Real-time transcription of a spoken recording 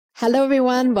Hello,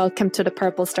 everyone. Welcome to the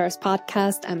Purple Stars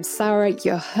podcast. I'm Sarah,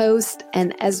 your host.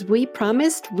 And as we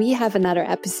promised, we have another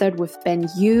episode with Ben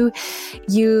Yu.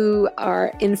 You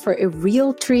are in for a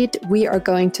real treat. We are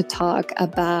going to talk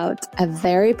about a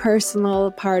very personal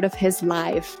part of his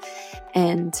life.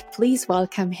 And please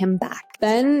welcome him back.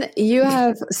 Ben, you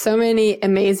have so many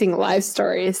amazing life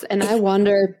stories. And I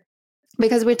wonder,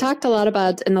 because we talked a lot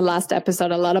about in the last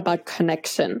episode, a lot about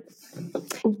connection.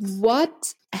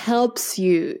 What helps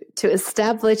you to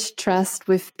establish trust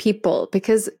with people?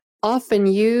 Because often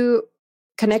you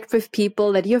connect with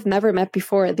people that you've never met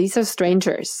before. These are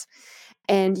strangers,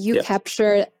 and you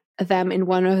capture them in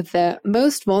one of the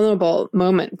most vulnerable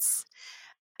moments.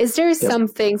 Is there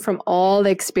something from all the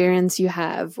experience you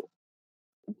have,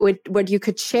 what you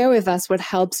could share with us, what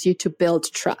helps you to build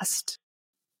trust?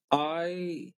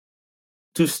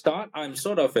 To start, I'm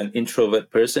sort of an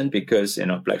introvert person because,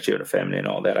 black sheep of the family and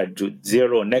all that. I do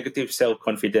zero negative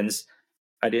self-confidence.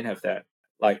 I didn't have that.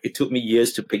 Like, it took me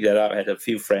years to pick that up. I had a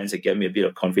few friends that gave me a bit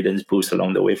of confidence boost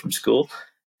along the way from school.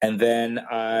 And then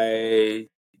I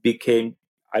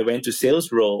went to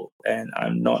sales role, and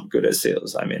I'm not good at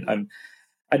sales. I mean,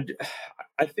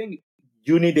 I think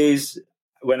uni days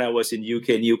when I was in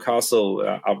UK, Newcastle,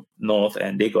 up north,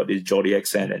 and they got this Geordie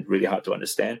accent and really hard to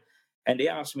understand. And they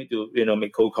asked me to,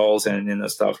 make cold calls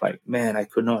and stuff like, man, I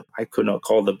could not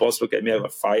call. The boss looked at me, I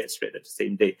got fired straight at the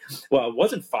same day. Well, I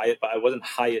wasn't fired, but I wasn't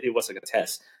hired. It was like a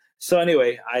test. So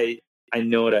anyway, I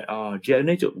know that, I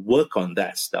need to work on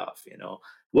that stuff,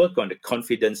 work on the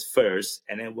confidence first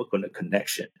and then work on the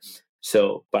connection.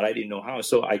 So, but I didn't know how.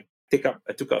 So I took up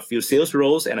a few sales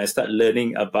roles and I started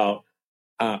learning about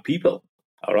people.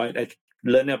 All right. I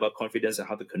learned about confidence and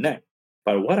how to connect.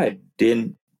 But what I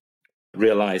didn't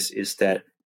realize is that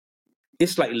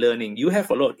it's like learning. You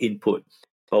have a lot of input,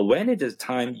 but when it is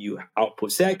time you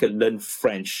output, say I can learn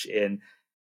French in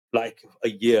like a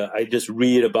year. I just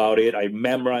read about it, I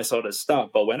memorize all the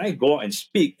stuff, but when I go out and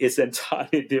speak, it's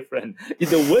entirely different. If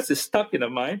the words are stuck in the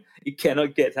mind, it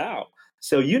cannot get out.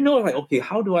 So like, okay,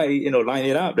 how do I line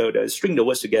it up, the string the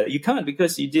words together? You can't,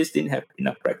 because you just didn't have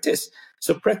enough practice.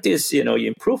 So practice, you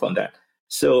improve on that.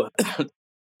 So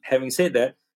having said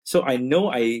that, so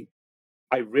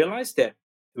I realized that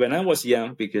when I was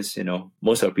young, because,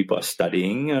 most of the people are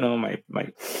studying, my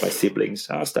siblings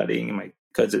are studying, my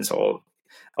cousins all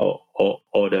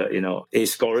the, A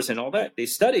scorers and all that, they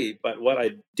study. But what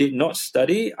I did not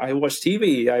study, I watched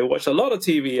TV. I watched a lot of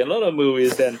TV, a lot of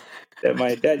movies. And that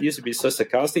my dad used to be so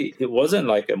sarcastic. It wasn't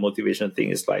like a motivation thing.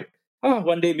 It's like,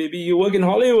 one day maybe you work in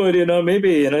Hollywood,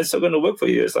 maybe, it's not going to work for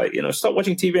you. It's like, stop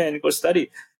watching TV and go study.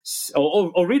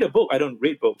 Or read a book. I don't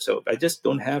read books, so I just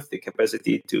don't have the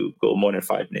capacity to go more than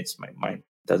 5 minutes. My mind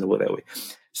doesn't work that way.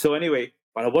 So anyway,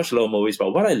 but I watched a lot of movies.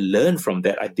 But what I learned from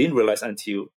that, I didn't realize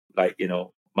until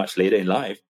much later in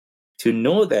life, to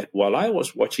know that while I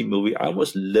was watching movie, I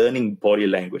was learning body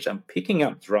language. I'm picking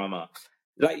up drama.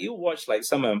 Like you watch, like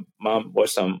some mom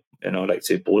watch some, like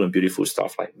say Bold and Beautiful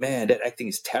stuff. Like, man, that acting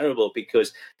is terrible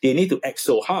because they need to act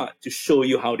so hard to show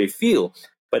you how they feel.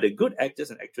 But the good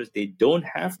actors and actresses, they don't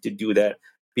have to do that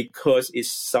because it's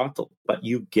subtle, but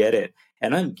you get it.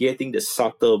 And I'm getting the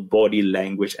subtle body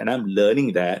language, and I'm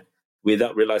learning that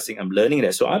without realizing I'm learning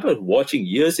that. So I've been watching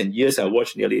years and years. I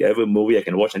watch nearly every movie I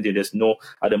can watch until there's no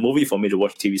other movie for me to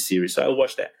watch TV series. So I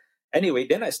watch that. Anyway,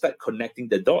 then I start connecting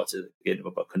the dots,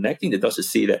 about connecting the dots to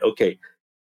see that, okay,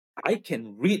 I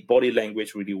can read body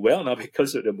language really well now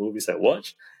because of the movies I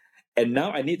watch. And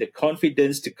now I need the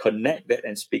confidence to connect that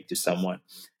and speak to someone.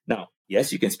 Now,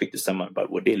 yes, you can speak to someone, but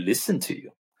would they listen to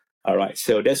you? All right.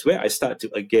 So that's where I start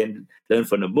to, again, learn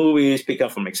from the movies, pick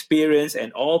up from experience,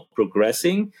 and all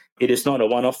progressing. It is not a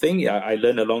one-off thing. I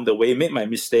learn along the way, make my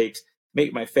mistakes,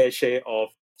 make my fair share of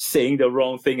saying the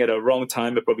wrong thing at the wrong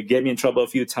time. It probably get me in trouble a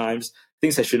few times.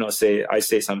 Things I should not say, I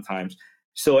say sometimes.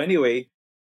 So anyway,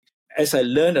 as I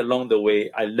learn along the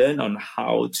way, I learn on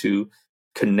how to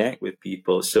connect with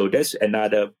people. So that's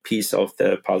another piece of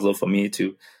the puzzle for me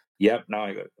to, now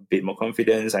I got a bit more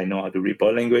confidence. I know how to read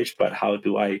body language, but how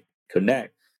do I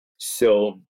connect?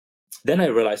 So then I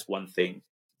realized one thing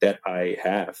that I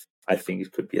have, I think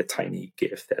it could be a tiny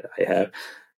gift that I have,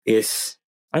 is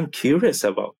I'm curious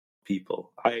about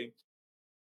people. I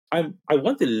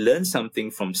want to learn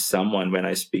something from someone when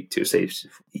I speak to, say,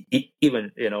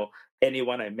 even,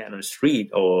 anyone I met on the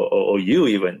street or you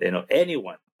even,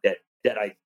 anyone that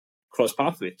I cross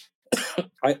paths with.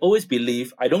 I always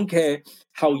believe, I don't care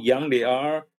how young they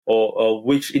are or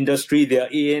which industry they are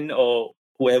in or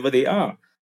whoever they are.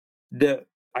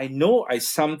 I know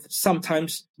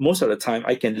sometimes, most of the time,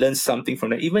 I can learn something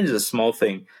from them, even if it's a small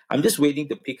thing. I'm just waiting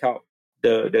to pick out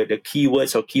the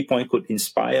keywords or key point could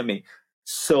inspire me.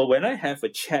 So when I have a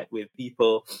chat with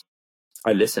people,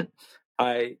 I listen.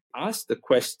 I ask the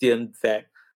question that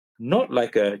not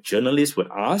like a journalist would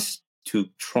ask, to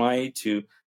try to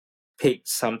pick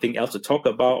something else to talk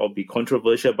about or be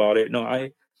controversial about it. No,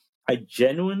 I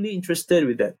genuinely interested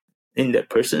with that in that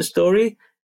person's story.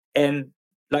 And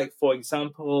like, for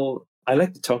example, I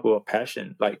like to talk about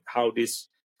passion, like how this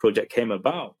project came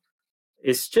about.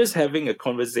 It's just having a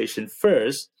conversation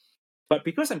first, but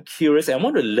because I'm curious, I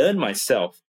want to learn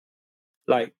myself.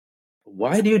 Like,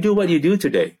 why do you do what you do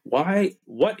today? Why?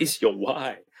 What is your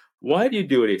why? Why do you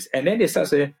do this? And then they start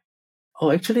saying,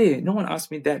 "Oh, actually, no one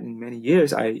asked me that in many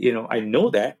years. I know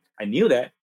that, I knew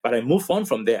that, but I moved on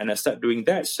from there and I started doing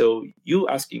that. So you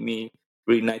asking me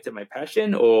reignited my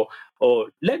passion, or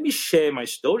let me share my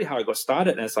story, how I got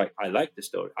started." And it's like, I like the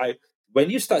story. When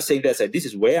you start saying that, it's like, this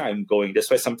is where I'm going. That's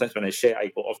why sometimes when I share,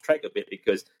 I go off track a bit,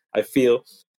 because I feel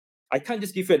I can't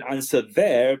just give you an answer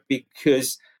there,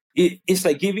 because it's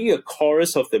like giving you a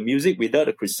chorus of the music without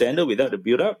a crescendo, without the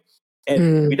build up.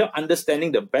 And without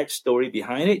understanding the backstory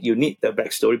behind it, you need the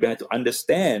backstory behind it to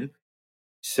understand.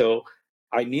 So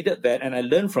I needed that, and I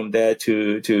learned from there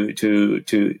to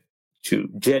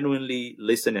genuinely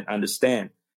listen and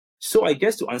understand. So I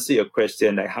guess to answer your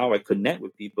question, like how I connect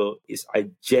with people, is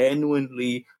I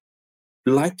genuinely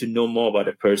like to know more about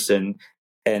a person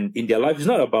and in their life. It's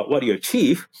not about what you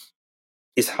achieve,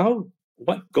 it's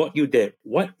what got you there.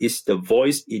 What is the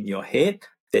voice in your head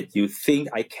that you think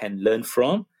I can learn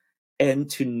from? And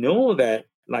to know that,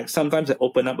 like, sometimes I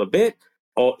open up a bit,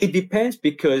 or it depends,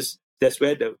 because that's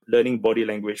where the learning body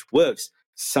language works.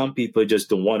 Some people just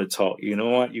don't want to talk. You know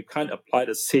what? You can't apply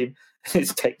the same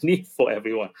technique for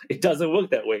everyone. It doesn't work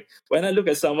that way. When I look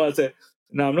at someone and say,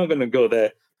 no, I'm not going to go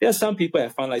there. There are some people I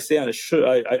found, like, say, I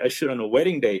shoot on a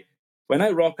wedding day. When I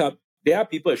rock up, there are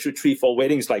people that shoot 3-4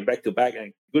 weddings like back to back,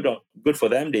 and good for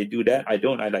them. They do that. I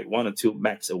don't. I like 1 or 2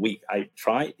 max a week. I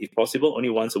try, if possible, only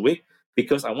once a week,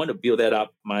 because I want to build that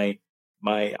up. I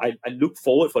look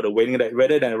forward for the wedding, that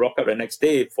rather than I rock up the next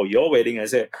day for your wedding and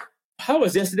say, how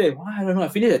was yesterday? Well, I don't know. I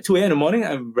finished at 2 a.m. in the morning.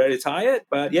 I'm very tired,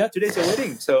 but yeah, today's your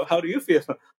wedding. So how do you feel?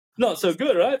 Not so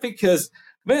good, right? Because,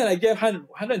 man, I gave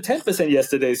 110%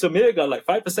 yesterday. So maybe I got like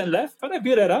 5% left. How do I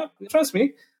build that up? Trust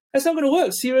me, that's not going to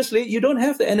work. Seriously, you don't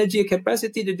have the energy and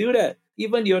capacity to do that.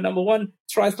 Even your number one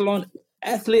triathlon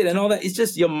athlete and all that, it's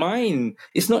just your mind.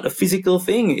 It's not a physical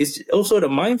thing. It's also the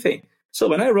mind thing. So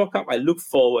when I rock up, I look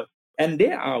forward. And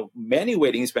there are many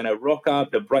weddings when I rock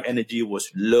up, the bright energy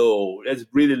was low. It's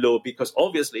really low, because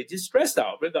obviously it's stressed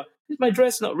out. Is my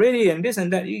dress not ready? And this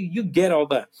and that. You get all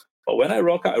that. But when I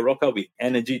rock up with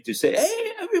energy to say,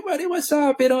 hey, everybody, what's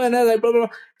up? And I like blah, blah,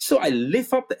 blah. So I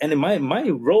lift up and my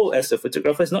role as a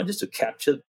photographer is not just to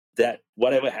capture that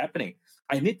whatever happening.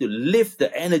 I need to lift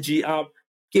the energy up,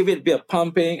 give it a bit of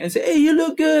pumping, and say, hey, you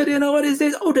look good. What is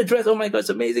this? Oh, the dress. Oh my God, it's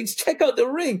amazing. Check out the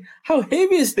ring. How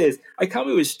heavy is this? I come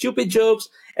in with stupid jokes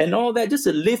and all that, just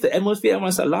to lift the atmosphere. I want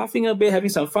to start laughing a bit, having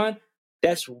some fun.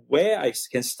 That's where I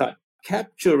can start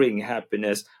capturing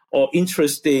happiness or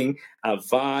interesting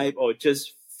vibe, or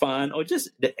just fun, or just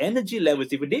the energy levels.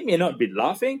 They may not be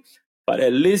laughing, but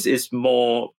at least it's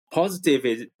more positive.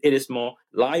 It is more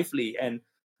lively, and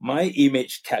my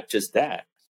image captures that.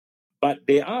 But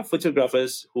there are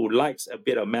photographers who likes a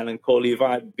bit of melancholy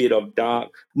vibe, bit of dark,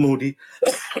 moody,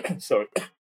 sorry,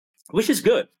 which is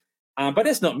good. But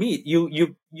that's not me.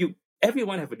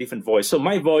 Everyone have a different voice. So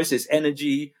my voice is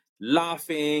energy,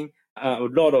 laughing, a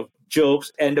lot of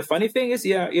jokes. And the funny thing is,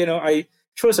 I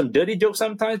throw some dirty jokes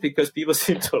sometimes, because people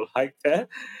seem to like that.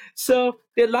 So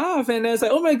they laugh, and it's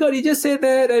like, oh my God, he just said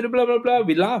that, and blah, blah, blah.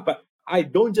 We laugh, but I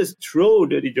don't just throw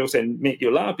dirty jokes and make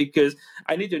you laugh, because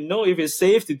I need to know if it's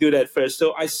safe to do that first.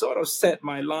 So I sort of set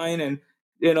my line and,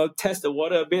 test the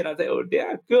water a bit. I say, oh, they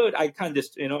are good. I can't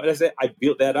just, I say, I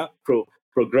built that up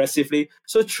progressively.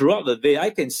 So throughout the day, I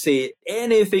can say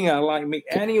anything I like, make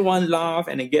anyone laugh,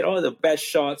 and then get all the best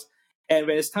shots. And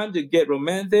when it's time to get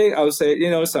romantic, I'll say,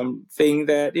 something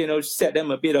that, set them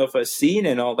a bit of a scene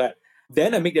and all that.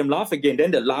 Then I make them laugh again.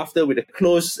 Then the laughter with a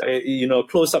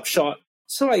close-up shot.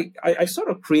 So I sort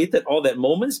of created all that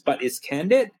moments, but it's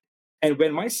candid. And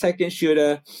when my second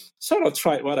shooter sort of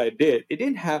tried what I did, it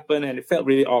didn't happen, and it felt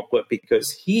really awkward,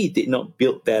 because he did not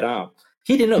build that up.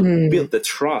 He did not build the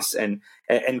trust and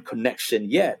connection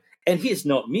yet. And he is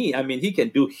not me. I mean, he can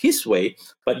do his way,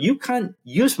 but you can't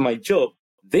use my joke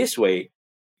this way,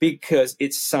 because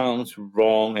it sounds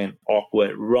wrong and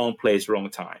awkward, wrong place, wrong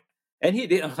time. And he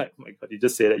did. I'm like, oh my God, you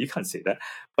just say that. You can't say that.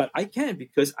 But I can,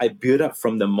 because I build up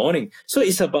from the morning. So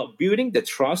it's about building the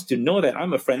trust to know that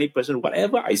I'm a friendly person.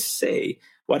 Whatever I say,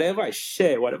 whatever I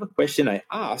share, whatever question I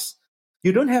ask,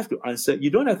 you don't have to answer. You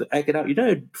don't have to act it out. You don't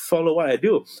have to follow what I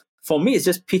do. For me, it's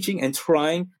just pitching and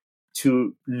trying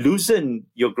to loosen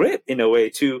your grip in a way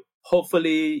to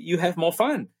hopefully you have more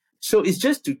fun. So it's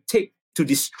just to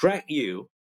distract you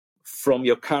from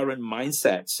your current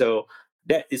mindset. So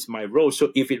that is my role.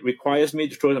 So if it requires me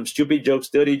to throw some stupid jokes,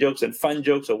 dirty jokes, and fun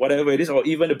jokes, or whatever it is, or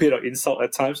even a bit of insult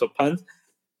at times or puns,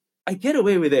 I get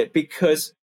away with it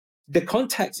because the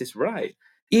context is right.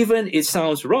 Even it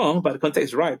sounds wrong, but the context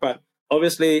is right. But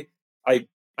obviously,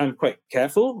 I'm quite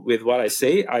careful with what I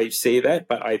say. I say that,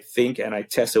 but I think and I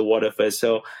test the water first.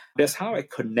 So that's how I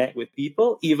connect with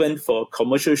people. Even for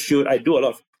commercial shoot, I do a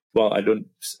lot of, well, I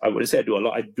wouldn't say I do a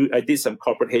lot. I did some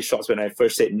corporate headshots when I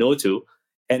first said no to.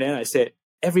 And then I said,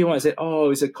 everyone said, oh,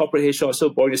 it's a corporate headshot, so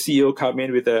boring. The CEO come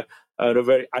in with a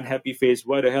very unhappy face.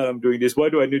 Why the hell I'm doing this? Why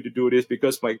do I need to do this?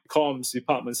 Because my comms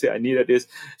department said I needed this.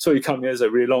 So he come here as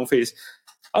a really long face.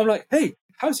 I'm like, hey,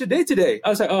 how's your day today? I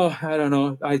was like, oh, I don't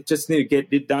know. I just need to get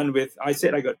it done with.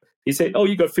 He said, oh,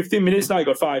 you got 15 minutes now. I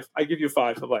got 5. I give you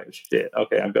 5. I'm like, shit.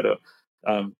 Okay, I'm going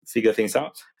to figure things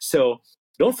out. So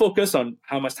don't focus on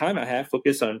how much time I have.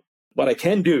 Focus on what I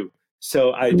can do.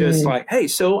 So I just like, hey,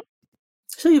 so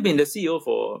you've been the CEO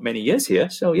for many years here.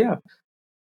 So yeah,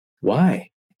 why?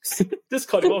 Just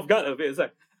caught him off guard a bit. It's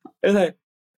like,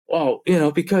 wow,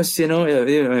 because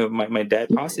my dad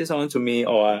passed this on to me,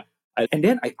 and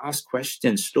then I ask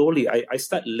questions slowly. I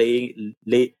start layering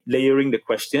the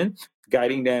question,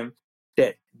 guiding them.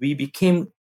 That we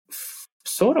became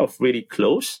sort of really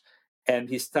close. And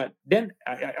then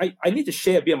I need to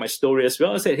share a bit of my story as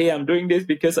well. I said, hey, I'm doing this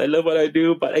because I love what I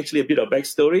do, but actually a bit of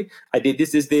backstory. I did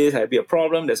this, I had a bit of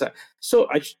problem. So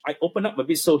I open up a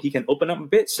bit so he can open up a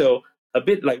bit. So a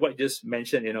bit like what you just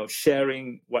mentioned,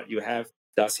 sharing what you have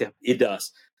does help. It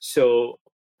does. So,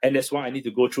 and that's why I need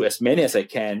to go through as many as I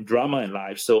can, drama in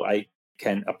life, so I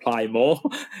can apply more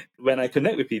when I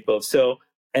connect with people. So,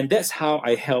 and that's how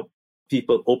I help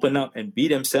people open up and be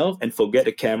themselves and forget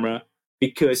the camera.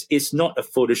 Because it's not a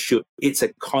photo shoot. It's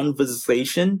a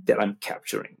conversation that I'm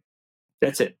capturing.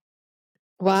 That's it.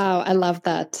 Wow, I love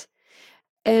that.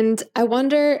 And I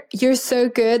wonder, you're so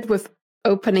good with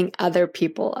opening other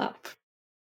people up.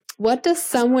 What does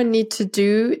someone need to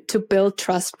do to build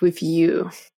trust with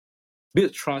you?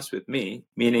 Build trust with me,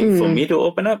 meaning for me to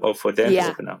open up or for them to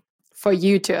open up? For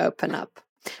you to open up.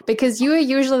 Because you are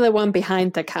usually the one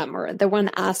behind the camera, the one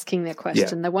asking the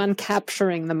question, the one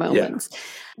capturing the moments. Yeah.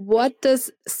 What does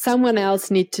someone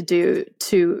else need to do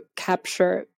to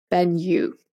capture Ben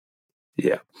Yu?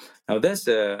 Yeah. Now that's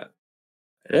a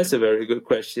very good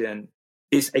question.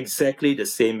 It's exactly the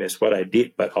same as what I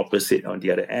did, but opposite on the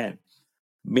other end.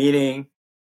 Meaning,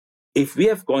 if we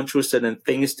have gone through certain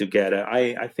things together,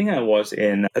 I think I was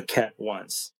in a cab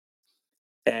once.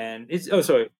 And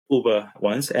Uber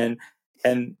once.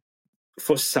 And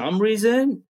for some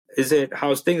reason,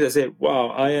 how's things? I said, wow,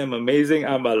 I am amazing.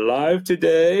 I'm alive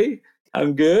today.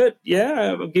 I'm good.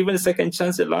 Yeah, I'm given a second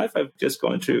chance at life. I've just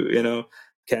gone through,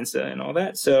 cancer and all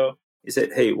that. So he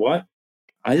said, hey, what?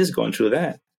 I just gone through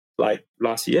that like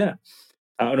last year.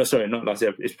 No, sorry, not last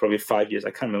year. It's probably 5 years.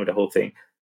 I can't remember the whole thing.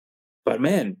 But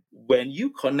man, when you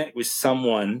connect with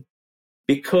someone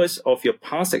because of your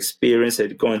past experience that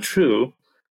you've gone through,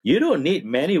 you don't need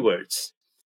many words.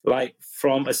 Like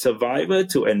from a survivor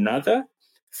to another,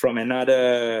 from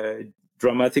another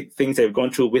dramatic things they've gone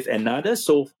through with another.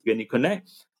 So when you connect,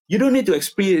 you don't need to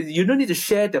experience, you don't need to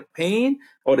share the pain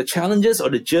or the challenges or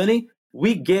the journey.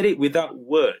 We get it without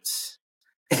words.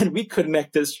 And we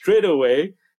connected straight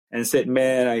away and said,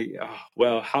 man,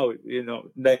 how,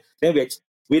 then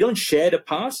we don't share the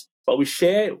past, but we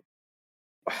share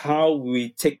how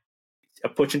we take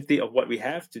opportunity of what we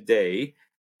have today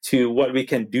to what we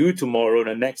can do tomorrow,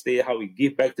 the next day, how we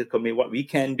give back to the community, what we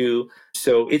can do.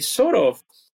 So it's sort of,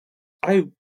 I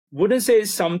wouldn't say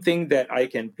it's something that I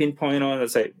can pinpoint on.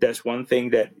 It's like, that's one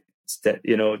thing that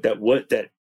word that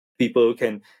people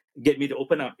can get me to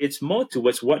open up. It's more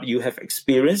towards what you have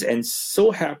experienced, and so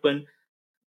happen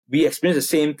we experience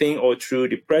the same thing, or through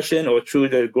depression, or through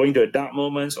the going to dark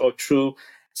moments, or through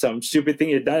some stupid thing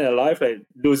you've done in life, like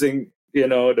losing,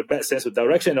 the bad sense of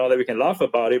direction and all that. We can laugh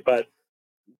about it, but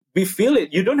we feel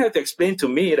it. You don't have to explain to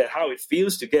me that how it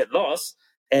feels to get lost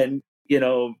and,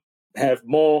 have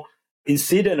more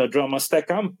incident or drama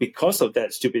stack up because of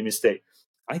that stupid mistake.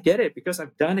 I get it because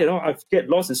I've done it all. I've get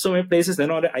lost in so many places and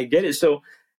all that. I get it. So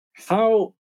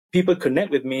how people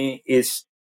connect with me is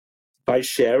by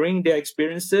sharing their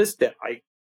experiences that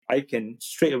I can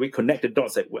straight away connect the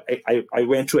dots. That I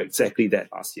went through exactly that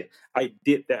last year. I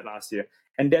did that last year.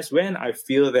 And that's when I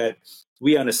feel that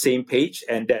we are on the same page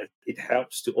and that it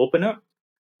helps to open up.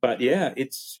 But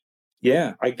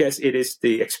I guess it is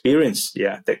the experience,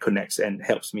 that connects and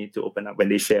helps me to open up when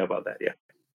they share about that. Yeah.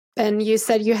 And you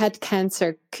said you had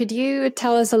cancer. Could you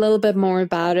tell us a little bit more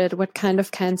about it? What kind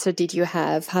of cancer did you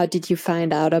have? How did you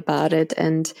find out about it?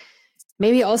 And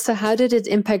maybe also, how did it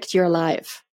impact your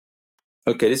life?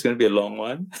 Okay, this is going to be a long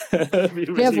one.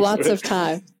 We have lots of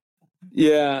time.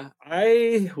 Yeah,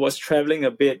 I was traveling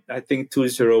a bit. I think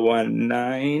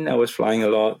 2019, I was flying a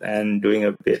lot and doing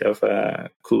a bit of a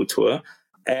cool tour.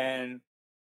 And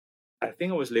I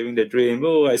think I was living the dream.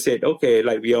 Oh, I said, okay,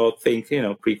 like we all think,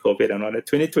 pre-COVID and all that,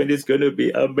 2020 is going to be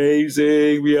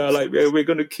amazing. We are like, we're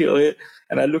going to kill it.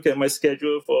 And I look at my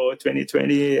schedule for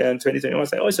 2020 and 2021. I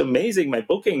was like, oh, it's amazing, my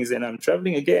bookings, and I'm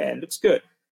traveling again. Looks good.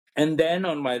 And then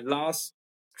on my last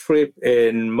trip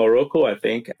in Morocco, I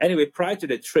think, anyway, prior to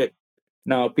the trip,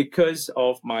 now, because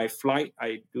of my flight,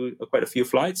 I do quite a few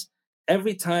flights.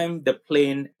 Every time the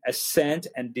plane ascend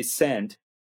and descend,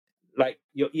 like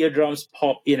your eardrums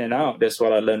pop in and out. That's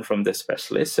what I learned from the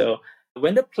specialist. So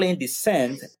when the plane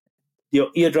descends, your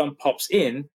eardrum pops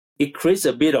in, it creates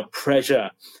a bit of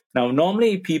pressure. Now,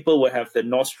 normally people will have the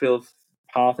nostril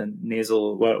path and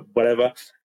nasal, whatever.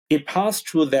 It passes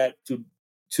through that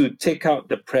to take out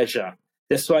the pressure.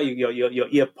 That's why your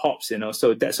ear pops,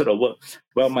 so that sort of works.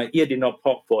 Well, my ear did not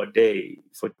pop for a day,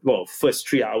 first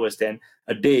 3 hours, then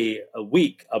a day, a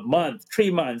week, a month, 3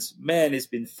 months. Man, it's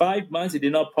been 5 months, it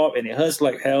did not pop, and it hurts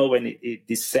like hell when it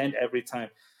descends every time.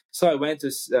 So I went to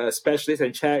a specialist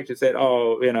and checked. He said,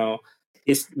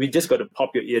 we just got to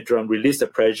pop your eardrum, release the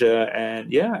pressure, and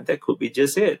that could be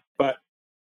just it. But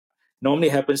normally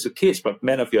happens to kids, but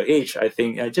men of your age, I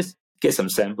think, just get some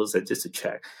samples just to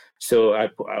check. So I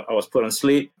was put on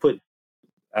sleep, put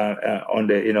on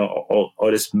the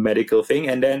all this medical thing,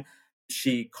 and then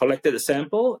she collected the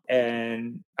sample,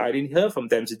 and I didn't hear from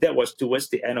them. So that was towards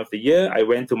the end of the year. I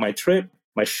went to my trip,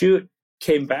 my shoot,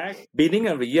 came back beginning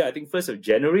of the year. I think 1st of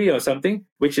January or something,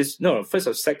 which is 1st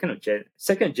or 2nd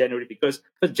of January, because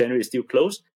 1st of January is still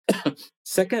closed.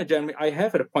 2nd of January, I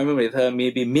have an appointment with her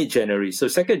maybe mid-January. So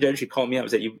 2nd of January, she called me up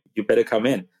and said, you better come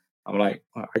in. I'm like,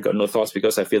 I got no thoughts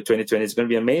because I feel 2020 is going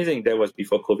to be amazing. That was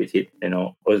before COVID hit,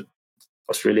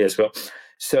 Australia as well.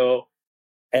 So,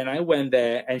 and I went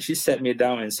there and she sat me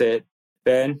down and said,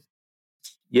 Ben,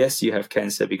 yes, you have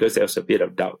cancer, because there was a bit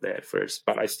of doubt there at first,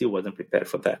 but I still wasn't prepared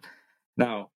for that.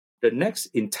 Now, the next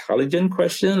intelligent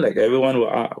question, like everyone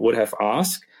would have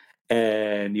asked,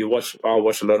 and I watch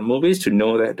a lot of movies to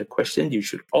know that the question you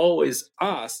should always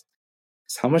ask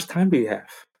is, how much time do you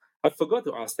have? I forgot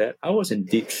to ask that. I was in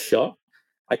deep shock.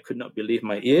 I could not believe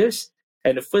my ears.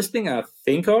 And the first thing I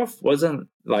think of wasn't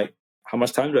like, how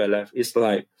much time do I left? It's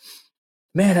like,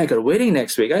 man, I got a wedding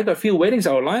next week. I got a few weddings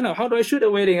out line up. How do I shoot a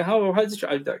wedding? I'm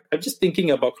just thinking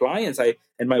about clients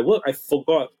and my work. I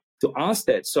forgot to ask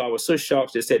that. So I was so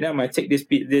shocked. They said, I might take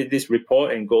this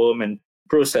report and go home and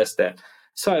process that.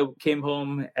 So I came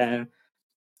home and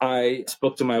I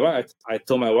spoke to my wife. I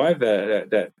told my wife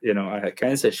that I had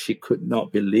cancer. She could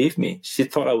not believe me. She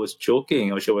thought I was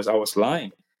joking, or I was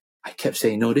lying. I kept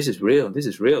saying, no, this is real. This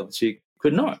is real. She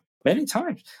could not. Many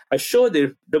times. I showed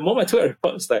the moment I took a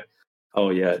report, it's like,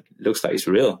 oh yeah, it looks like it's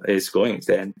real. It's going.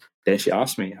 Then she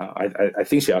asked me. I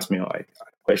think she asked me. I'm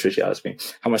quite sure she asked me,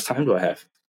 how much time do I have?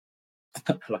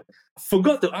 Like, I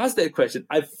forgot to ask that question.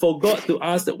 I forgot to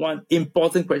ask that one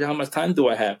important question. How much time do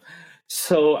I have?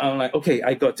 So I'm like, okay,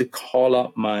 I got to call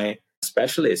up my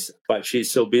specialist, but she's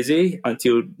so busy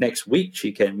until next week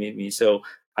she can meet me. So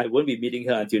I won't be meeting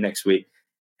her until next week.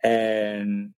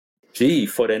 And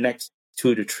for the next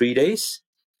 2 to 3 days,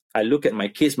 I look at my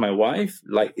kids, my wife,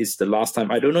 like it's the last time.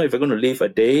 I don't know if I'm going to live a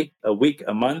day, a week,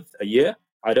 a month, a year.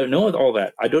 I don't know all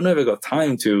that. I don't know if I got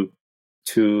time to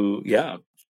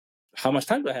how much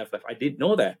time do I have left? I didn't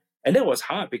know that. And that was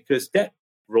hard, because that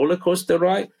roller coaster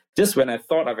ride, just when I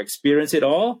thought I've experienced it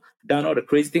all, done all the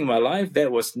crazy thing in my life,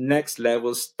 that was next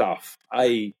level stuff.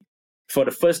 For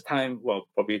the first time, well,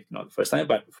 probably not the first time,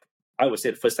 but I would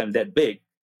say the first time that big,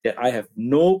 that I have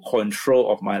no control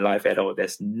of my life at all.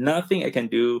 There's nothing I can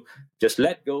do. Just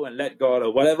let go and let God,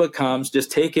 or whatever comes,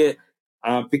 just take it,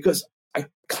 because I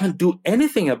can't do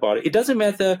anything about it. It doesn't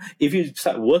matter if you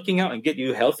start working out and get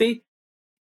you healthy.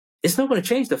 It's not going to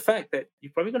change the fact that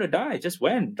you're probably going to die. Just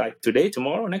when? Like today,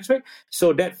 tomorrow, next week?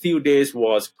 So that few days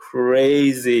was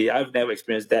crazy. I've never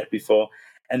experienced that before.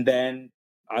 And then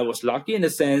I was lucky in the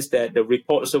sense that the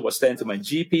report also was sent to my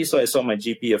GP. So I saw my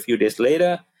GP a few days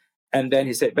later. And then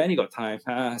he said, Ben, you got time.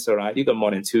 It's all right. You got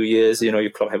more than 2 years. Your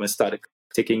clock haven't started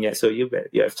taking it. So you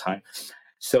have time.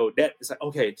 So that is like,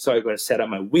 okay, so I got to set up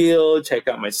my will, check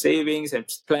out my savings and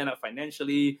plan out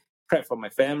financially, prep for my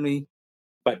family.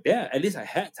 But yeah, at least I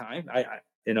had time.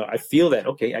 I feel that,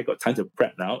 okay, I got time to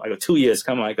prep now. I got 2 years.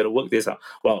 Come on, I got to work this out.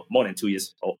 Well, more than 2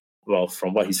 years. Oh, well,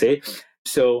 from what he said.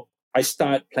 So I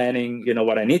start planning,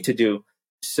 what I need to do.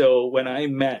 So when I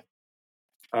met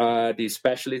the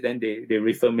specialist, then they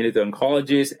refer me to the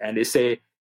oncologist and they say,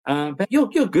 but you're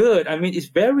good. I mean, it's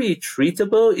very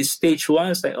treatable. It's stage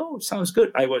 1. It's like, oh, sounds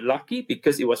good. I was lucky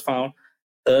because it was found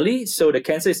early. So the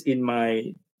cancer is in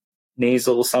my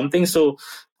nasal something. So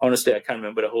honestly, I can't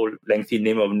remember the whole lengthy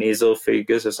name of nasal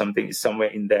pharynx or something. It's somewhere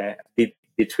in there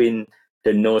between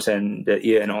the nose and the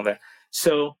ear and all that.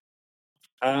 So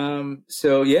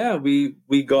yeah,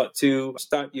 we got to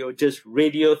start just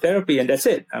radiotherapy and that's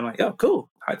it. I'm like, oh, cool.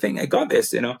 I think I got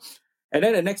this, And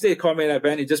then the next day, called me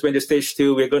and it just went to stage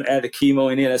 2. We're going to add the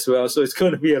chemo in it as well. So it's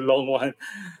going to be a long one.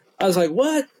 I was like,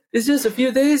 what? It's just a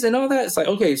few days and all that. It's like,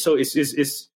 okay, so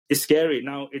it's scary.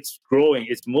 Now it's growing,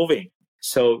 it's moving.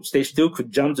 So stage 2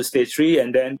 could jump to stage 3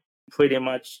 and then pretty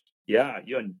much, yeah,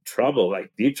 you're in trouble,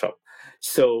 like deep trouble.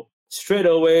 So straight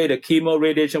away, the chemo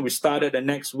radiation, we started the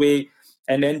next week.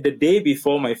 And then the day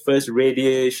before my first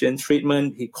radiation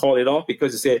treatment, he called it off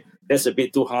because he said, that's a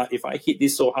bit too hard. If I hit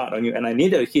this so hard on you, and I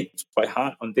needed to hit quite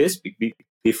hard on this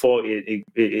before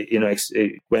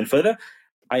it went further,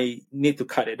 I need to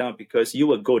cut it down because you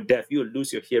will go deaf. You will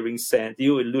lose your hearing sense.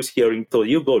 You will lose hearing tone.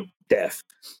 You go deaf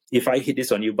if I hit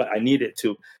this on you, but I need it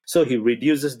to. So he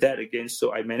reduces that again.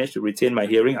 So I managed to retain my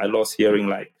hearing. I lost hearing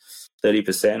like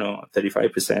 30% or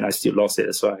 35%. I still lost it.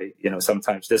 That's why,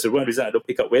 sometimes there's one reason I don't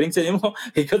pick up weddings anymore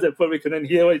because I probably couldn't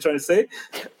hear what you're trying to say.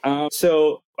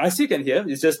 So I still can hear.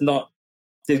 It's just not.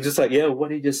 They're just like, yeah, what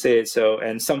did you just say? So,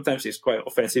 and sometimes it's quite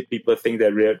offensive. People think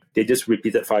that they just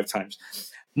repeat it 5 times.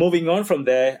 Moving on from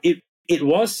there, it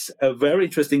was a very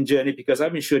interesting journey because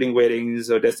I've been shooting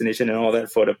weddings or destination and all that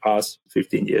for the past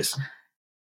 15 years.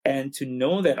 And to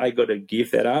know that I got to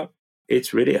give that up,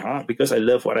 it's really hard because I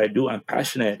love what I do. I'm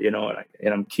passionate,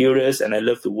 and I'm curious and I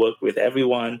love to work with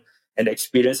everyone. And the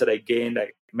experience that I gained,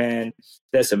 like, man,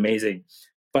 that's amazing.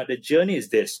 But the journey is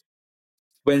this.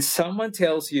 When someone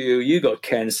tells you you got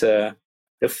cancer,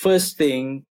 the first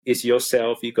thing is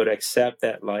yourself. You got to accept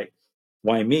that, like,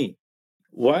 why me?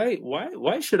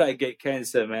 Why should I get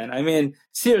cancer, man? I mean,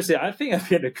 seriously, I think I've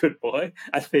been a good boy.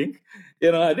 I think,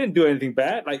 I didn't do anything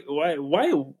bad. Like, why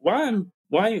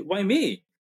me?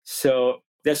 So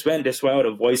that's why all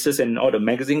the voices and all the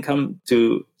magazine come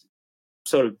to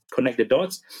sort of connect the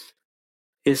dots.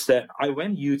 Is that I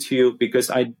went YouTube because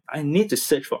I need to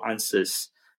search for answers.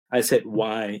 I said,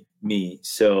 why me?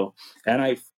 So, and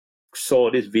I saw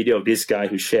this video of this guy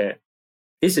who shared.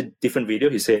 It's a different video.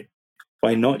 He said,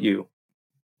 why not you?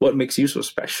 What makes you so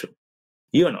special?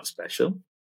 You are not special.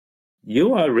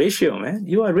 You are a ratio, man.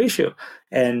 You are a ratio.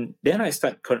 And then I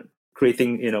start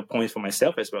creating, points for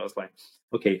myself as well. It's like,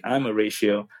 okay, I'm a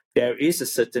ratio. There is a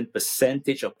certain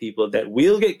percentage of people that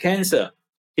will get cancer.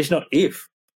 It's not if,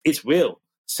 it's will.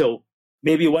 So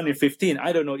maybe 1 in 15.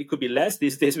 I don't know. It could be less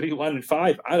these days, maybe 1 in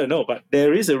 5. I don't know. But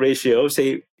there is a ratio,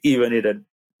 say, even in the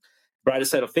brighter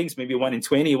side of things, maybe 1 in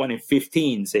 20, 1 in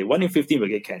 15. Say 1 in 15 will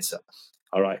get cancer.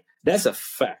 All right. That's a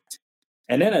fact.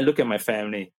 And then I look at my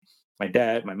family, my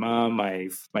dad, my mom, my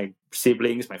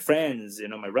siblings, my friends,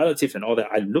 my relatives and all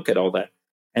that. I look at all that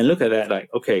and look at that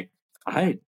like, okay,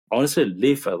 I honestly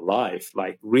live a life,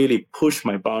 like really push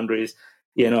my boundaries.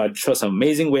 I saw some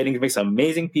amazing weddings, met some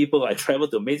amazing people. I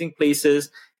traveled to amazing places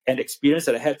and experience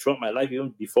that I had throughout my life,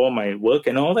 even before my work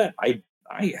and all that. I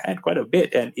had quite a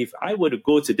bit. And if I were to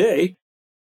go today,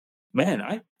 man,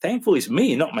 I'm thankful it's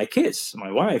me, not my kids,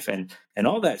 my wife, and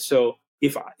all that. So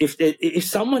if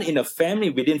someone in a family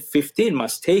within 15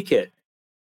 must take it,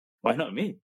 why not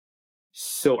me?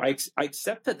 So I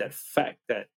accepted that fact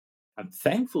that I'm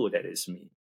thankful that it's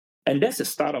me, and that's the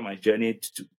start of my journey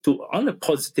to on the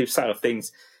positive side of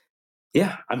things.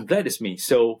 Yeah, I'm glad it's me.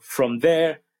 So from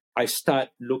there, I start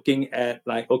looking at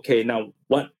like, okay, now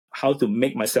how to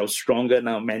make myself stronger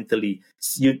now mentally.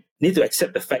 You need to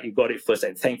accept the fact you got it first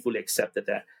and thankfully accepted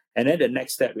that. And then the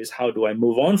next step is how do I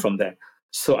move on from that?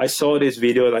 So I saw this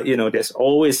video like, there's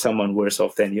always someone worse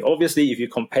off than you. Obviously, if you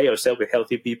compare yourself with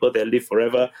healthy people that live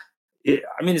forever,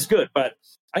 it's good. But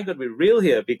I got to be real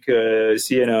here because,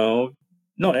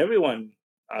 not everyone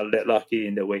are that lucky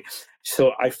in the way.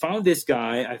 So I found this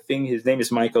guy, I think his name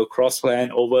is Michael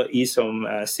Crossland, over east from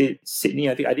Sydney.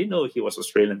 I didn't know he was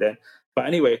Australian then. But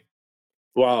anyway,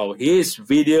 wow, his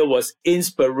video was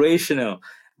inspirational.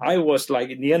 I was like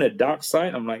near the dark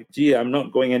side. I'm like, gee, I'm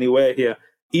not going anywhere here.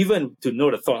 even to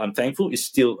know the thought I'm thankful is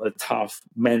still a tough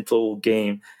mental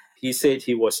game. He said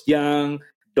he was young.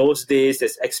 Those days,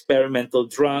 there's experimental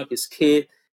drug, his kid.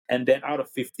 And then out of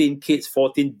 15 kids,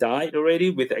 14 died already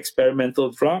with the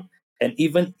experimental drug. And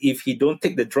even if he don't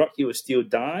take the drug, he will still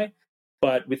die.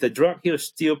 But with the drug, he'll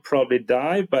still probably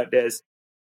die. But there's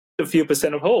a few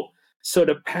percent of hope. So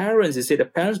the parents, they say the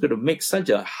parents got to make such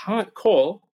a hard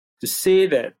call to say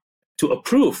that, to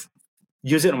approve,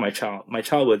 use it on my child. My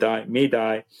child will die, may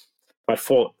die, but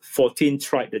 14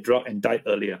 tried the drug and died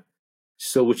earlier.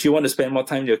 So would you want to spend more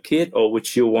time with your kid, or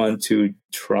would you want to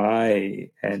try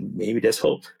and maybe there's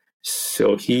hope?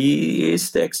 So he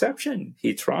is the exception.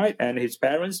 He tried, and his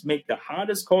parents made the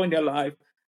hardest call in their life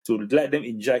to let them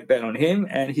inject that on him,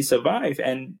 and he survived.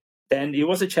 And then it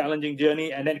was a challenging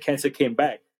journey, and then cancer came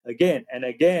back again and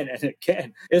again and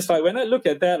again. It's like when I look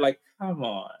at that, like, come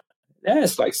on,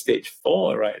 that's like stage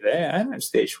 4 right there. I'm at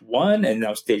stage 1 and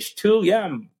now stage 2. Yeah,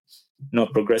 I'm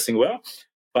not progressing well,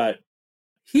 but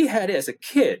he had it as a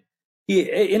kid. He,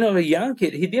 a young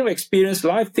kid, he didn't experience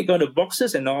life, tick all the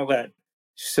boxes and all that.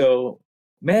 So,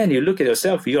 man, you look at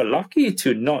yourself, you're lucky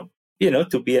to not,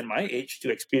 to be at my age,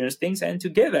 to experience things and to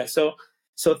get that. So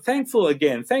thankful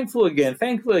again.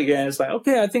 It's like,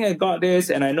 okay, I think I got this,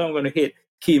 and I know I'm going to hit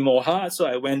chemo hard. So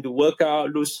I went to work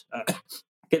out,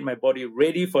 get my body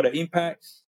ready for the impact.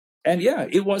 And yeah,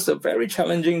 it was a very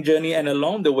challenging journey. And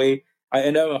along the way, I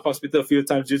ended up in a hospital a few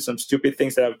times due to some stupid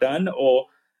things that I've done, or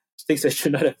things I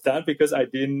should not have done because I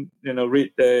didn't,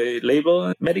 read the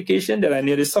label. Medication that I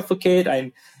nearly suffocate.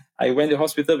 I went to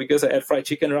hospital because I had fried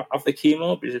chicken after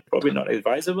chemo, which is probably not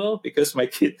advisable because my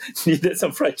kid needed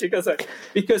some fried chicken.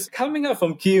 Because coming up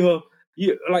from chemo,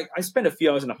 I spent a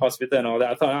few hours in the hospital and all that.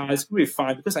 I thought, it's going to be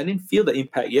fine because I didn't feel the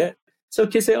impact yet. So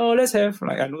kids say, let's have,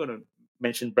 I'm not going to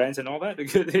mention brands and all that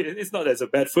because it's not as a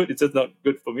bad food. It's just not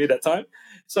good for me that time.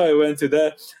 So I went to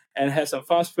there and had some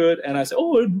fast food, and I said,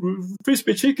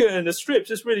 crispy chicken and the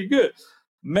strips is really good.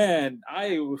 Man,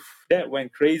 that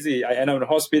went crazy. I ended up in the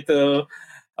hospital,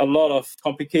 a lot of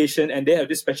complication, and they have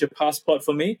this special passport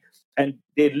for me, and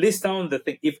they list down the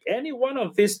thing. If any one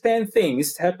of these 10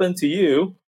 things happen to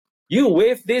you, you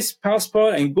waive this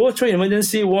passport and go through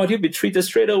emergency ward, you'll be treated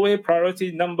straight away,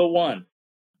 priority number 1.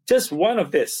 Just one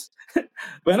of this.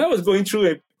 When I was going through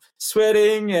it,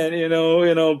 sweating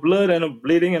and blood and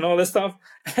bleeding and all that stuff,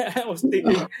 I was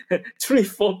thinking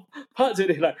 3-4 parts of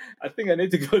it. Like, I think I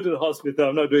need to go to the hospital.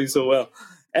 I'm not doing so well.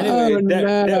 Anyway,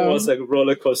 that was a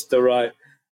roller coaster ride.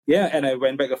 Yeah, and I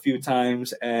went back a few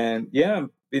times, and yeah, I've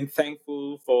been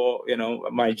thankful for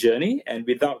my journey. And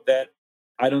without that,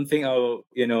 I don't think I'll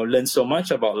learn so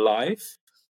much about life,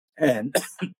 and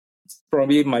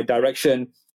probably my direction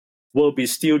will be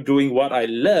still doing what I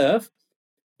love,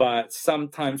 but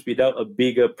sometimes without a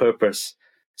bigger purpose.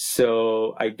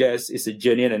 So I guess it's a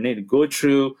journey and I need to go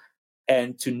through,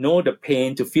 and to know the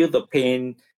pain, to feel the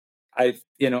pain. I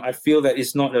feel that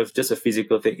it's not just a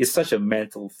physical thing. It's such a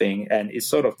mental thing, and it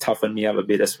sort of toughened me up a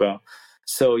bit as well.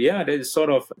 So yeah, that is sort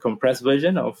of a compressed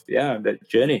version of that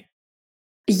journey.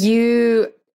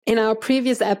 In our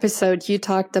previous episode, you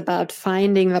talked about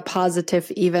finding the positive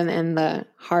even in the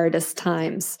hardest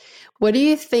times. What do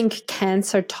you think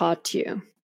cancer taught you,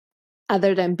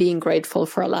 other than being grateful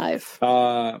for life?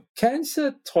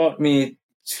 Cancer taught me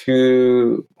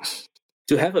to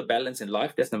have a balance in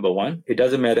life. That's number 1. It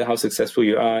doesn't matter how successful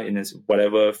you are in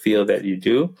whatever field that you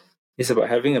do. It's about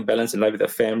having a balance in life with a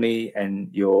family and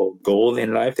your goal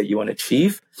in life that you want to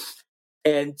achieve.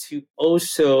 And to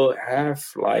also have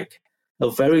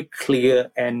a very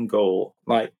clear end goal.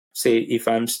 Like, say, if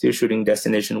I'm still shooting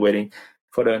Destination Wedding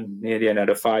for nearly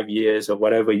another 5 years or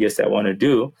whatever years that I want to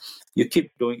do, you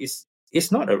keep doing.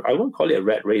 It's not I won't call it a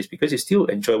rat race because you still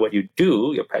enjoy what you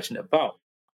do, you're passionate about.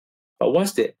 But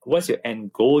what's your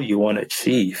end goal you want to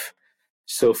achieve?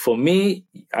 So for me,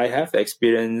 I have the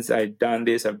experience. I've done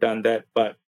this, I've done that,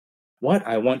 but what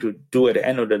I want to do at the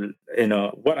end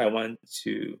of what I want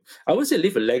to, I would say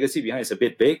leave a legacy behind is a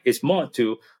bit big. It's more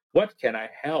to what can I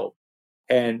help?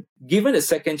 And given a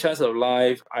second chance of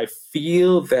life, I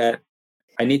feel that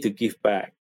I need to give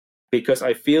back, because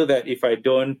I feel that if I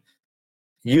don't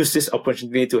use this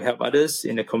opportunity to help others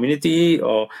in the community,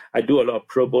 or I do a lot of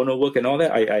pro bono work and all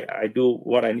that, I do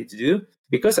what I need to do,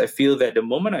 because I feel that the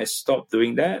moment I stop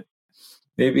doing that,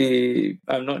 maybe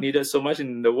I'm not needed so much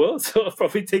in the world, so I've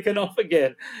probably taken off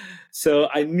again. So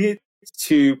I need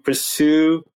to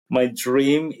pursue my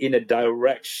dream in a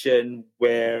direction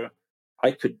where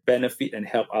I could benefit and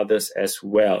help others as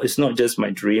well. It's not just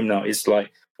my dream now. It's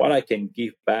like what I can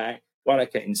give back, what I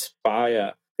can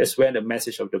inspire That's where the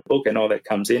message of the book and all that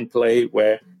comes in play,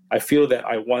 where I feel that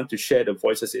I want to share the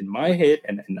voices in my head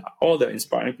and all the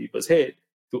inspiring people's head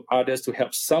to others, to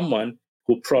help someone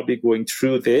who probably going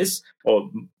through this or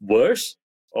worse,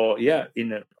 or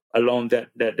along that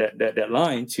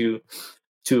line to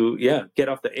get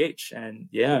off the edge, and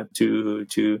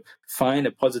to find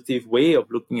a positive way of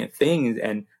looking at things,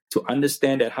 and to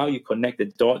understand that how you connect the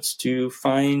dots to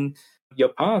find your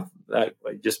path. Like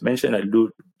I just mentioned,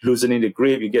 loosening the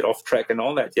grip, you get off track and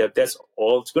all that. Yeah, that's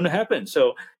all it's going to happen.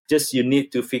 So just you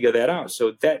need to figure that out.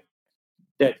 So that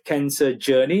cancer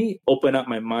journey opened up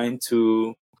my mind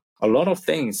to a lot of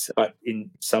things. But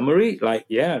in summary,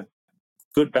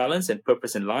 good balance and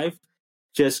purpose in life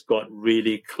just got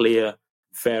really clear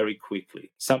very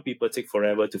quickly. Some people take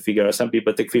forever to figure out. Some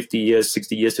people take 50 years,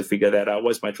 60 years to figure that out.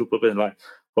 What's my true purpose in life?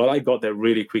 Well, I got there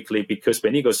really quickly, because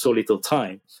when you got so little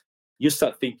time, you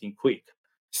start thinking quick.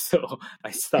 So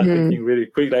I start thinking really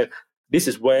quick, like, this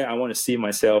is where I want to see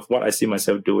myself, what I see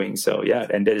myself doing. So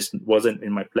and that wasn't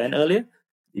in my plan earlier.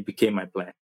 It became my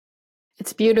plan.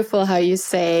 It's beautiful how you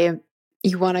say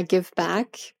you want to give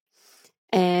back.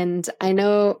 And I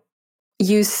know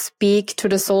you speak to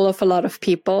the soul of a lot of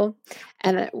people.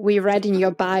 And we read in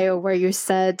your bio where you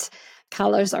said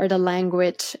colors are the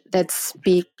language that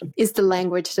is the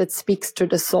language that speaks to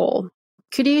the soul.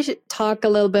 Could you talk a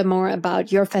little bit more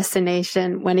about your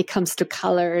fascination when it comes to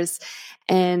colors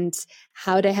and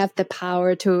how they have the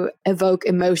power to evoke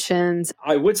emotions?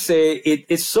 I would say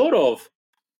it's sort of,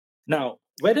 now,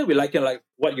 whether we like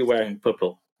what you're wearing,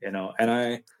 purple, and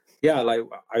I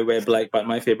wear black, but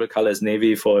my favorite color is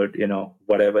navy for,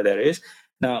 whatever that is.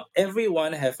 Now,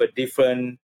 everyone have a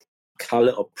different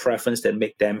color or preference that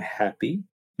make them happy,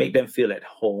 make them feel at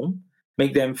home,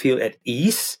 make them feel at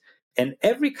ease. And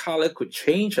every color could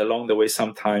change along the way.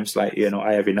 Sometimes, I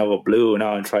have enough blue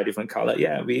now and try different color.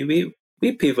 Yeah, we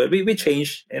pivot, we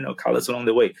change, colors along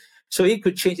the way. So it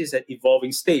could change. It's an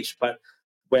evolving stage. But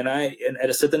at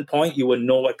a certain point, you will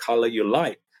know what color you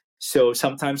like. So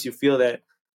sometimes you feel that,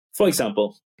 for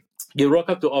example, you rock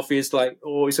up to office like,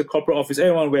 oh, it's a corporate office.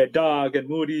 Everyone wear dark and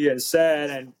moody and sad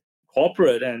and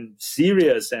corporate and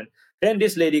serious. And then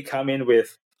this lady come in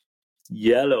with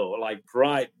yellow, like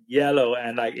bright yellow,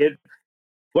 and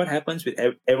what happens with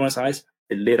everyone's eyes?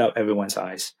 It lit up everyone's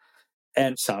eyes.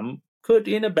 And some could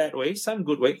in a bad way, some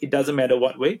good way. It doesn't matter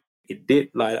what way. It did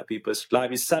light up people's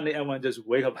lives. Suddenly everyone just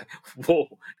wake up like, whoa,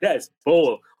 that's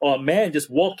bold. Or a man just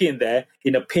walk in there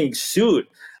in a pink suit.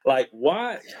 Like,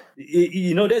 what?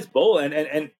 That's bold.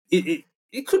 And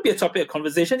it could be a topic of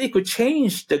conversation. It could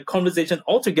change the conversation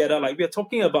altogether. Like, we are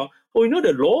talking about,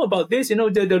 the law about this,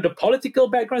 the political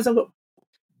background.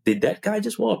 Did that guy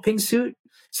just wear a pink suit?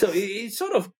 So it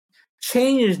sort of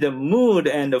changed the mood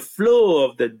and the flow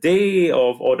of the day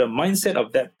or the mindset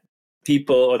of that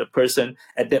people or the person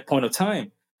at that point of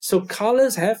time. So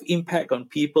colors have impact on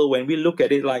people. When we look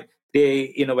at it, like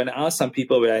when I ask some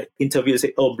people, when I interview,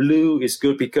 say, oh, blue is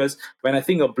good, because when I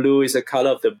think of blue, is the color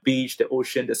of the beach, the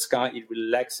ocean, the sky, it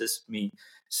relaxes me.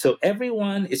 So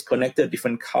everyone is connected to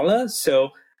different colors.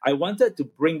 So I wanted to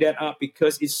bring that up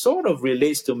because it sort of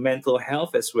relates to mental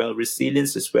health as well,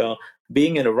 resilience as well.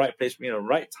 Being in the right place, being in the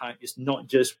right time is not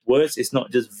just words. It's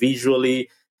not just visually,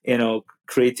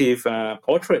 creative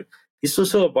portrait. It's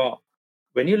also about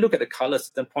when you look at the color at a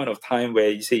certain point of time where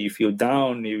you say you feel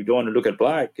down, you don't want to look at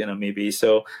black, maybe.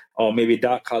 So, or maybe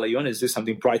dark color, you want to do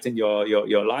something bright in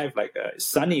your life, like a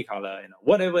sunny color,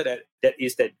 whatever that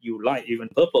is that you like, even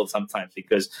purple sometimes,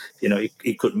 because,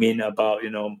 it could mean about,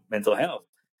 mental health.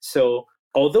 So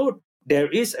although there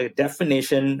is a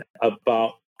definition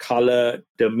about color,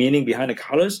 the meaning behind the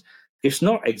colors, it's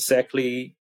not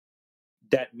exactly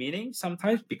that meaning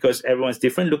sometimes, because everyone's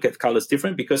different. Look at colors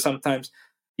different, because sometimes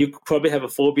you probably have a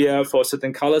phobia for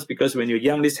certain colors because when you're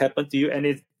young, this happened to you and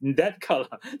it's in that color.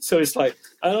 So it's like,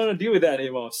 I don't want to deal with that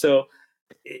anymore. So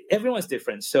everyone's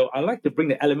different. So I like to bring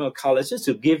the element of colors just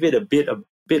to give it a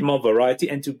bit more variety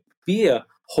and to be a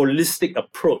holistic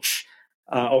approach.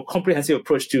 Or comprehensive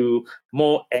approach to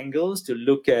more angles to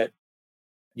look at,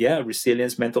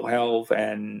 resilience, mental health,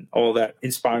 and all that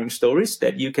inspiring stories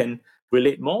that you can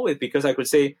relate more with. Because I could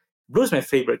say blue is my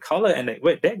favorite color, and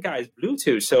wait, that guy is blue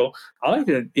too. So I like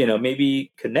to,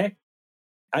 maybe connect.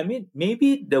 I mean,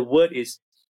 maybe the word is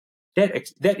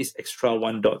that is extra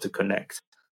one dot to connect.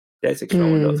 That's extra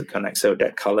one dot to connect. So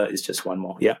that color is just one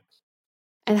more. Yeah.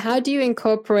 And how do you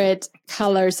incorporate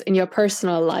colors in your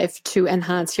personal life to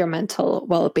enhance your mental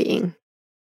well-being?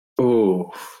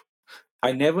 Oh,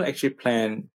 I never actually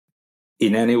planned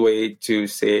in any way to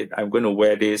say, I'm going to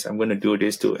wear this, I'm going to do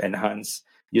this to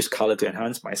use color to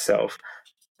enhance myself.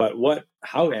 But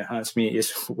how it enhanced me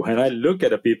is when I look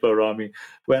at the people around me,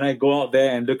 when I go out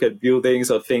there and look at buildings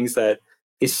or things that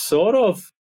is sort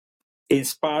of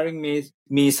inspiring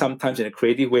me sometimes in a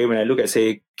creative way. When I look at,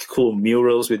 say, cool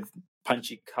murals with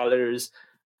punchy colors,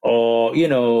 or,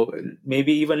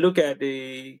 maybe even look at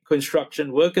the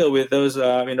construction worker with those,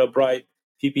 bright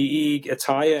PPE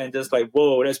attire and just like,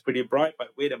 whoa, that's pretty bright. But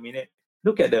wait a minute,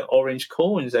 look at the orange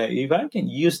cones. If I can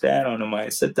use that on my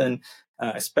certain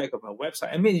aspect of my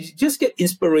website, I mean, you just get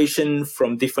inspiration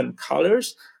from different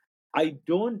colors. I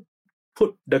don't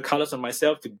put the colors on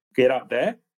myself to get out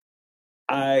there.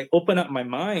 I open up my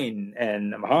mind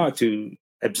and my heart to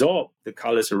absorb the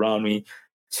colors around me,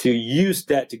 to use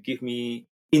that to give me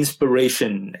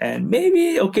inspiration and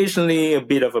maybe occasionally a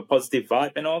bit of a positive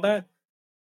vibe and all that.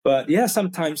 But yeah,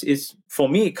 sometimes for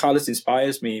me, colors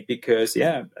inspires me because,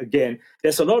 again,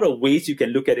 there's a lot of ways you can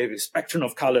look at it, the spectrum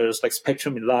of colors, like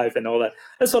spectrum in life and all that.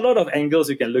 There's a lot of angles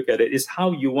you can look at it. It's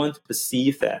how you want to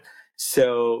perceive that.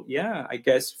 So yeah, I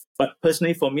guess, but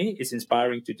personally for me, it's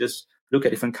inspiring to just look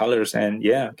at different colors and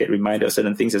get reminded of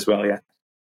certain things as well. Yeah.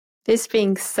 This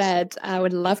being said, I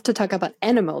would love to talk about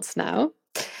animals now.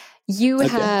 You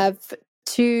have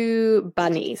 2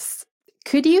 bunnies.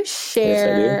 Could you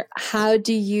share how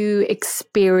do you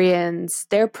experience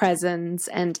their presence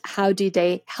and how do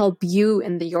they help you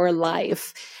in your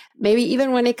life? Maybe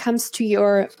even when it comes to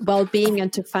your well-being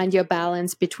and to find your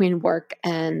balance between work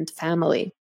and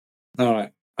family. All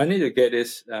right. I need to get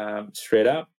this straight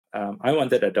up. I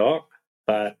wanted a dog,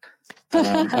 but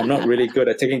I'm not really good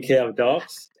at taking care of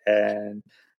dogs. And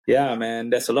yeah, man,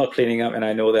 there's a lot of cleaning up, and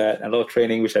I know that, and a lot of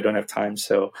training, which I don't have time.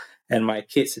 So, and my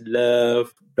kids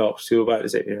love dogs too,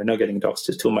 but you're not getting dogs,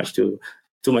 just too much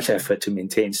effort to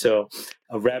maintain. So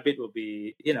a rabbit will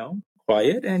be,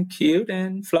 quiet and cute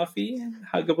and fluffy and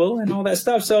huggable and all that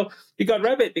stuff. So we got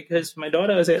rabbit because my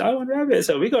daughter said, I want rabbit.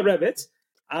 So we got rabbits.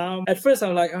 At first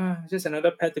I'm like, just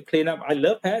another pet to clean up. I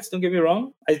love pets, don't get me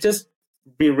wrong. I just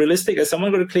be realistic. Is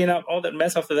someone going to clean up all that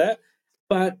mess after that?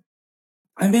 But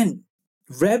I mean,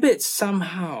 rabbits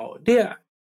somehow,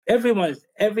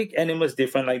 every animal is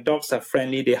different. Like dogs are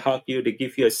friendly, they hug you, they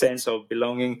give you a sense of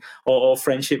belonging or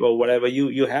friendship or whatever.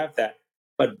 You have that.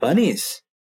 But bunnies,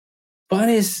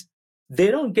 they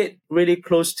don't get really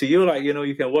close to you. Like,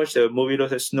 you can watch the movie,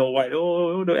 those like Snow White,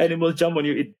 the animals jump on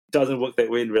you. It doesn't work that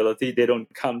way in reality. They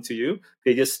don't come to you.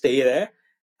 They just stay there.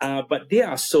 But they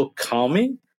are so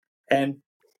calming, and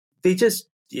they just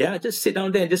sit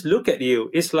down there and just look at you.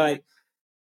 It's like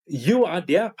you are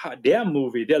their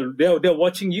movie. They're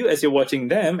watching you as you're watching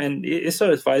them, and it's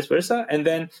sort of vice versa. And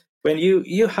then when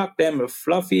you hug them with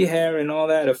fluffy hair and all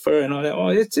that, the fur and all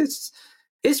that,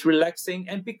 it's relaxing.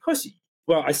 And because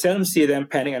I seldom see them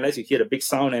panic unless you hear the big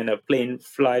sound and a plane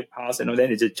fly past, and then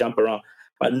they just jump around.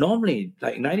 But normally,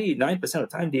 like 99% of the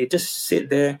time, they just sit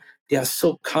there. They are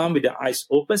so calm with their eyes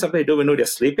open. Sometimes they don't even know they're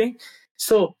sleeping.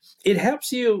 So it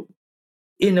helps you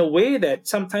in a way that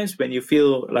sometimes when you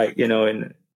feel like,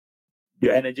 in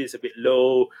your energy is a bit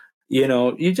low,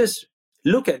 you just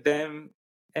look at them,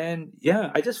 and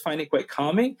I just find it quite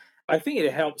calming. I think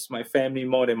it helps my family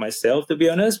more than myself, to be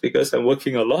honest, because I'm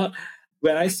working a lot.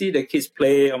 When I see the kids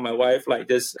play or my wife like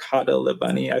just cuddle the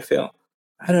bunny, I feel,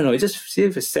 I don't know, it just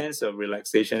gives a sense of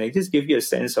relaxation. It just gives you a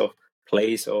sense of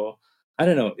place, or I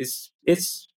don't know.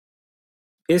 It's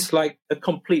like a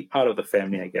complete part of the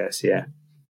family, I guess. Yeah.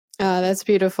 That's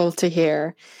beautiful to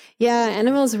hear. Yeah,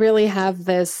 animals really have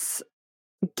this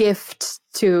gift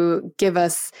to give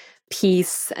us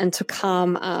peace and to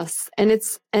calm us, and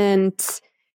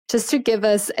just to give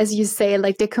us, as you say,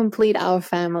 like they complete our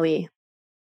family.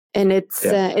 And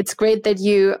it's great that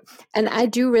and I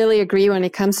do really agree when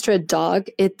it comes to a dog,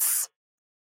 it's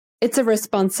a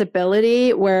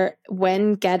responsibility where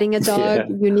when getting a dog,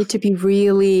 you need to be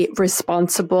really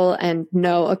responsible and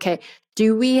know, okay,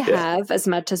 do we have, as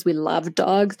much as we love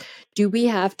dogs, do we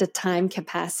have the time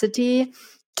capacity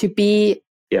to be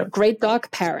great dog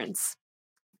parents?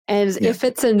 And if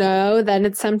it's a no, then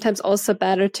it's sometimes also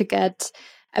better to get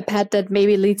a pet that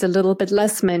maybe needs a little bit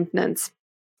less maintenance.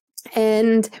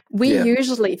 And we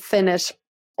usually finish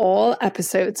all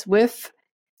episodes with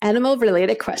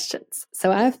animal-related questions.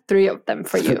 So I have 3 of them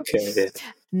for you. Okay.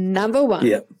 Number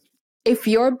 1, if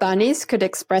your bunnies could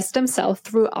express themselves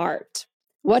through art,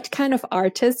 what kind of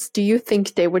artists do you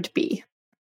think they would be?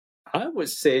 I would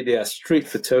say they are street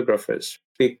photographers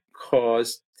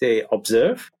because they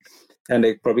observe and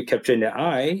they probably capture in their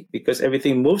eye because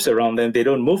everything moves around them. They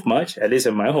don't move much, at least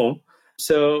in my home.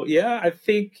 So I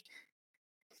think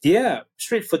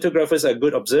street photographers are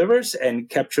good observers and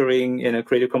capturing,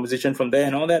 creative composition from there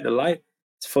and all that, the light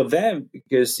for them,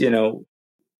 because,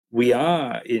 we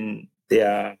are in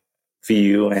their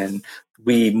view, and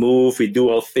we move, we do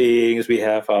our things, we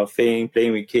have our thing,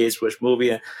 playing with kids, watch movie,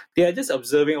 and they are just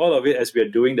observing all of it as we are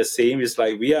doing the same. It's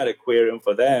like we are the aquarium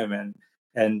for them,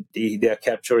 and they are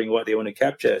capturing what they want to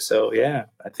capture. So yeah,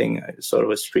 I think sort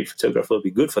of a street photographer will be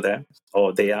good for them,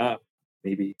 or they are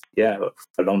maybe, yeah,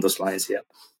 along those lines, yeah.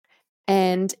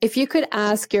 And if you could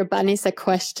ask your bunnies a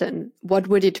question, what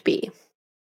would it be?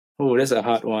 Oh, that's a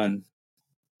hard one.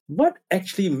 What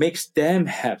actually makes them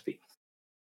happy?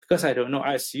 Because I don't know.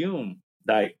 I assume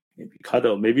like maybe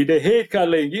cuddle. Maybe they hate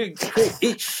cuddling. You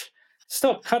itch.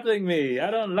 Stop cuddling me.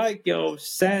 I don't like your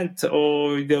scent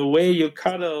or the way you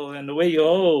cuddle and the way you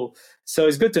hold. So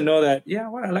it's good to know that, yeah,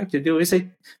 what I like to do is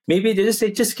maybe they just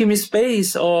say, just give me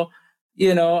space, or,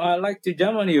 I like to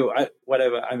jump on you.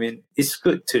 Whatever. I mean, it's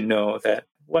good to know that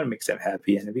what makes them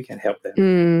happy and we can help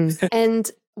them.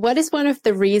 And what is one of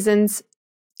the reasons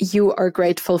you are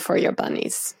grateful for your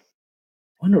bunnies?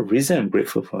 One of the reasons I'm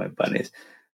grateful for my bunnies,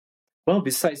 well,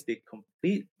 besides they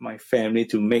complete my family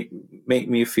to make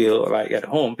me feel like at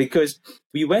home, because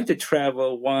we went to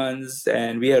travel once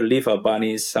and we had to leave our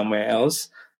bunnies somewhere else.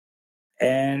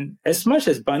 And as much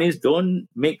as bunnies don't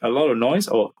make a lot of noise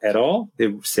or at all,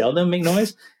 they seldom make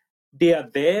noise, they are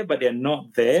there, but they're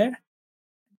not there.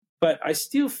 But I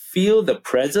still feel the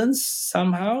presence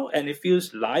somehow, and it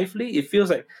feels lively. It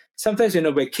feels like sometimes,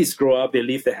 where kids grow up, they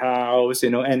leave the house,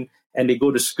 and they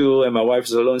go to school, and my wife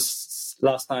is alone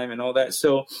last time and all that.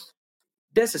 So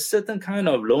there's a certain kind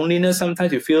of loneliness.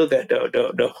 Sometimes you feel that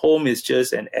the home is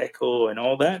just an echo and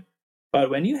all that.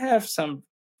 But when you have some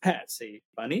pets, say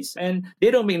bunnies, and they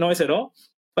don't make noise at all,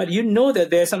 but that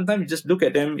there, sometimes you just look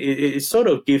at them, it sort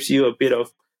of gives you a bit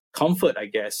of comfort, I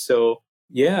guess. So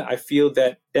yeah, I feel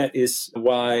that is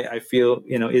why I feel,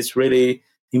 it's really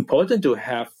important to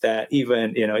have that,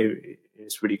 even,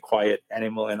 it's really quiet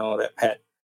animal and all that pet.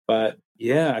 But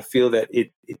yeah, I feel that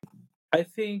I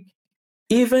think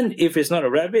even if it's not a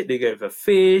rabbit, they have a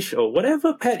fish or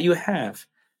whatever pet you have,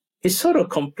 it sort of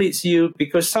completes you,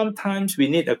 because sometimes we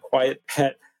need a quiet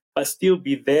pet but still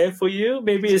be there for you.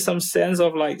 Maybe it's some sense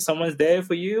of like someone's there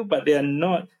for you, but they are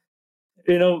not,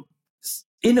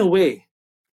 in a way,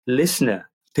 listener.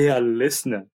 They are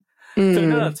listener. They're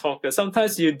not a talker.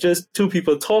 Sometimes you're just two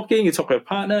people talking, you talk with a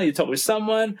partner, you talk with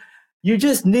someone. You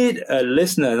just need a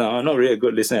listener. Now, I'm not really a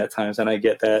good listener at times, and I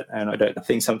get that, and I that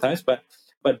thing sometimes, but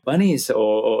bunnies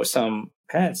or some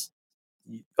pets,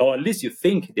 or at least you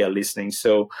think they are listening.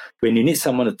 So when you need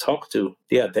someone to talk to,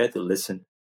 they are there to listen.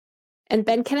 And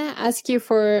Ben, can I ask you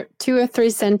for 2 or 3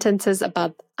 sentences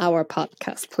about our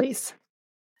podcast, please?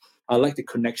 I like the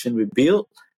connection we build,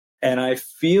 and I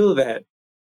feel that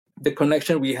the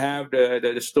connection we have,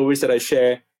 the stories that I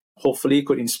share, hopefully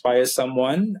could inspire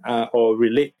someone or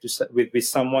relate with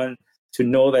someone to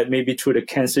know that maybe through the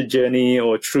cancer journey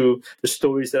or through the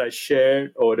stories that I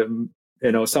shared, or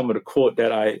some of the quote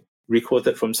that I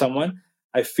requoted from someone,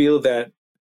 I feel that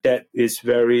is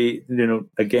very,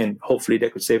 again, hopefully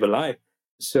that could save a life.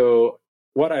 So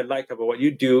what I like about what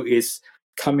you do is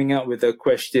coming out with a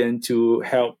question to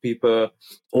help people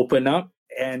open up.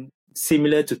 And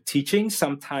similar to teaching,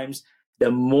 sometimes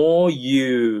the more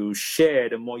you share,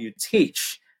 the more you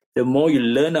teach, the more you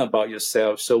learn about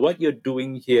yourself. So what you're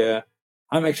doing here,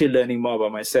 I'm actually learning more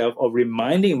about myself, or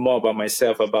reminding more about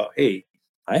myself about, hey,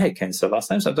 I had cancer last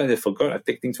time. Sometimes I forgot. I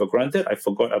take things for granted. I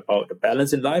forgot about the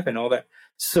balance in life and all that.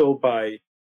 So by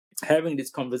having this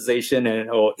conversation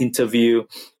or interview,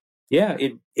 yeah,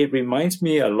 it reminds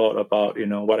me a lot about,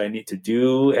 what I need to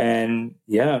do. And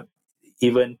yeah,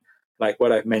 even like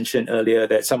what I mentioned earlier,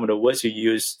 that some of the words you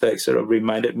use like sort of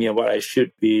reminded me of what I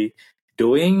should be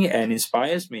doing and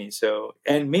inspires me. So,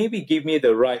 and maybe give me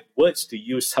the right words to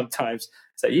use sometimes.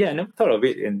 So yeah, I never thought of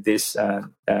it in this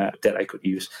that I could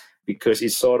use, because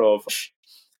it sort of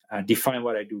define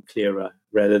what I do clearer,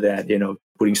 rather than,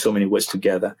 putting so many words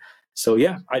together. So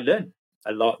yeah, I learned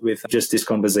a lot with just this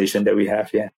conversation that we have.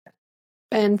 Yeah.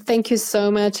 Ben, thank you so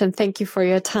much. And thank you for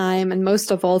your time. And most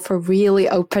of all, for really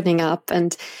opening up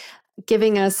and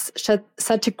giving us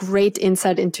such a great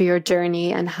insight into your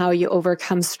journey and how you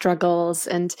overcome struggles,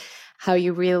 and how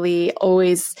you really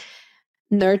always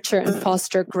nurture and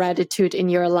foster gratitude in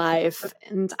your life,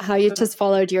 and how you just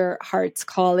followed your heart's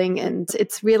calling. And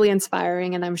it's really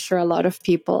inspiring. And I'm sure a lot of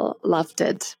people loved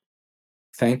it.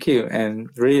 Thank you. And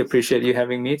really appreciate you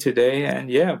having me today. And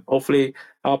yeah, hopefully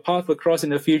our path will cross in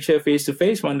the future, face to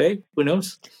face one day. Who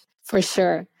knows? For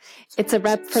sure. It's a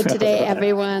wrap for today,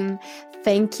 everyone.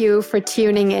 Thank you for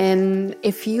tuning in.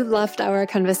 If you loved our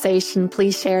conversation,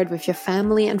 please share it with your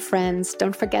family and friends.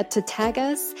 Don't forget to tag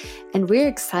us. And we're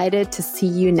excited to see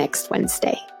you next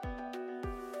Wednesday.